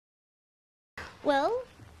Well,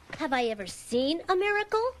 have I ever seen a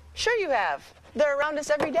miracle? Sure you have. They're around us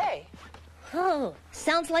every day. Oh,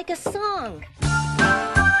 sounds like a song.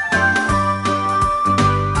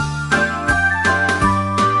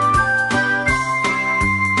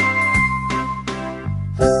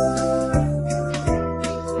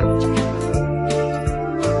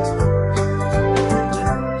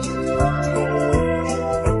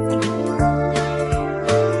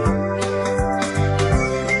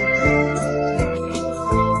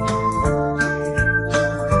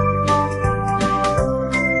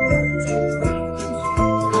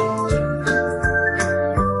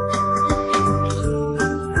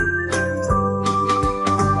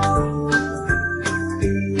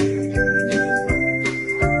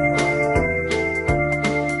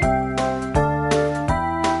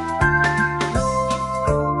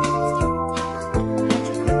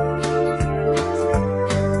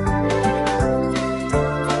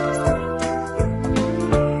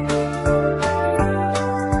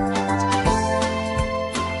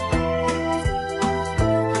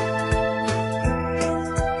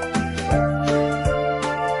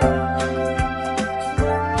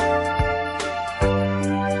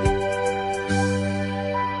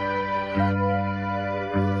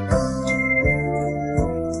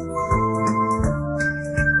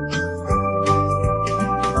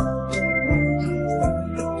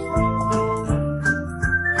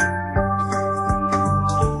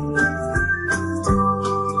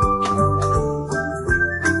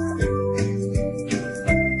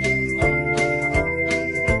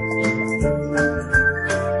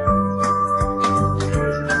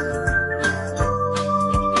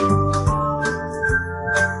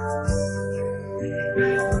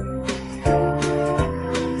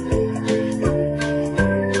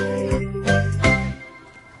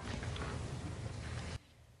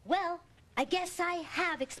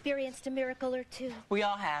 Experienced a miracle or two. We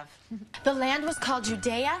all have. The land was called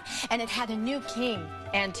Judea, and it had a new king,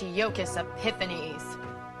 Antiochus Epiphanes.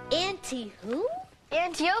 Who?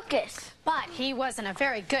 Antiochus. But he wasn't a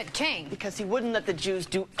very good king. Because he wouldn't let the Jews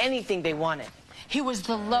do anything they wanted. He was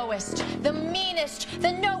the lowest, the meanest,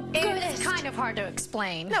 the no-goodest. It's kind of hard to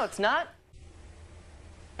explain. No, it's not.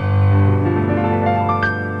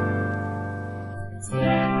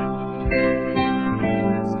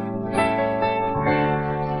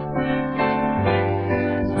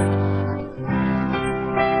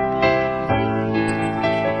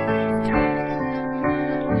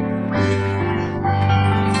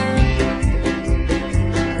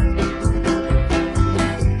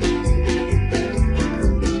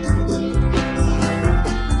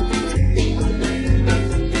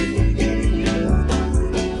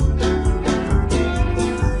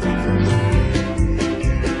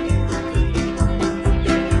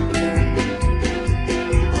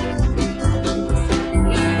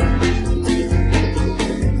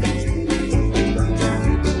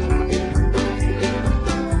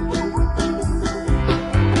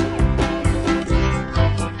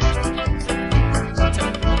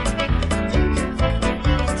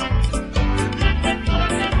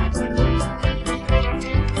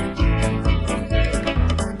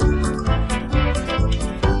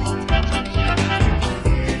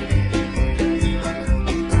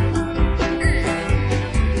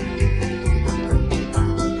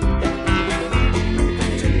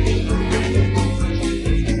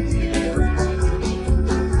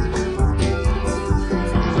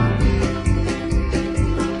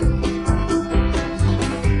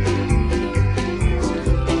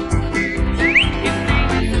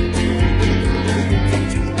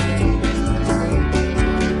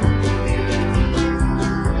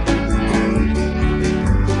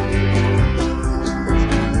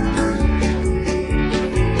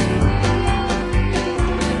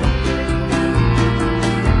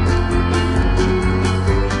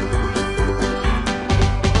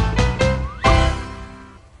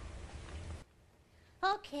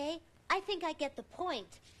 I get the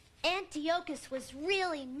point. Antiochus was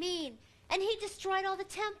really mean, and he destroyed all the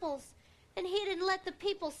temples. And he didn't let the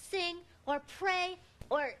people sing or pray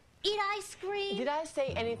or eat ice cream. Did I say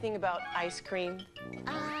anything about ice cream?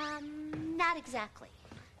 Not exactly.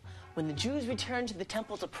 When the Jews returned to the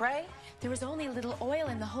temple to pray, there was only a little oil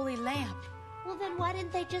in the holy lamp. Well, then why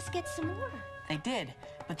didn't they just get some more? They did,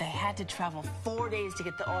 but they had to travel 4 days to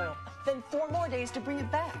get the oil, then 4 more days to bring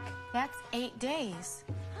it back. That's 8 days.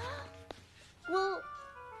 Well,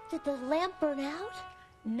 did the lamp burn out?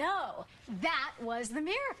 No, that was the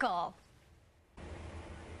miracle.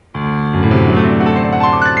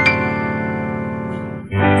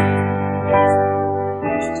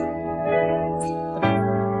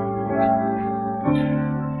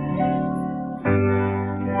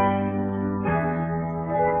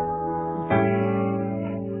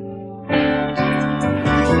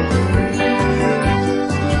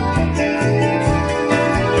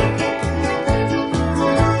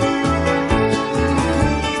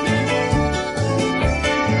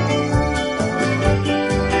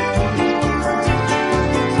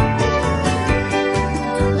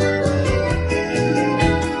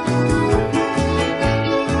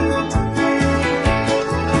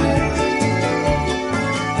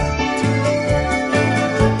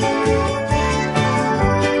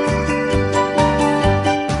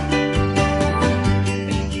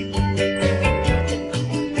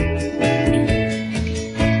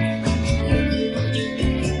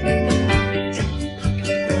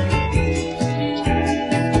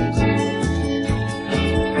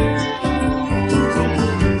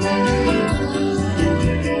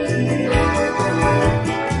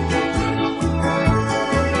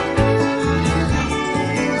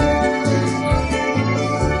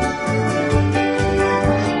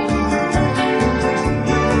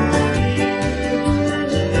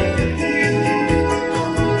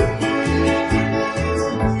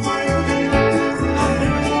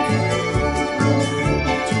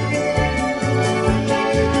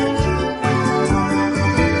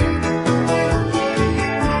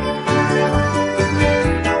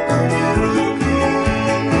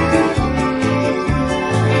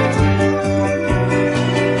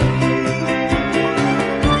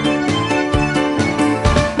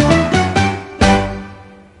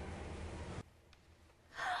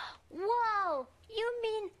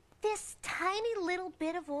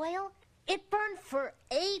 For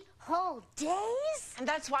 8 whole days? And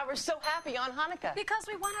that's why we're so happy on Hanukkah. Because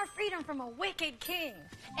we won our freedom from a wicked king.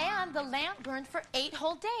 And the lamp burned for 8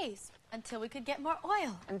 whole days until we could get more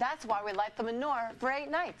oil. And that's why we light the menorah for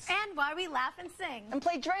 8 nights. And why we laugh and sing. And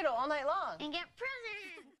play dreidel all night long. And get presents.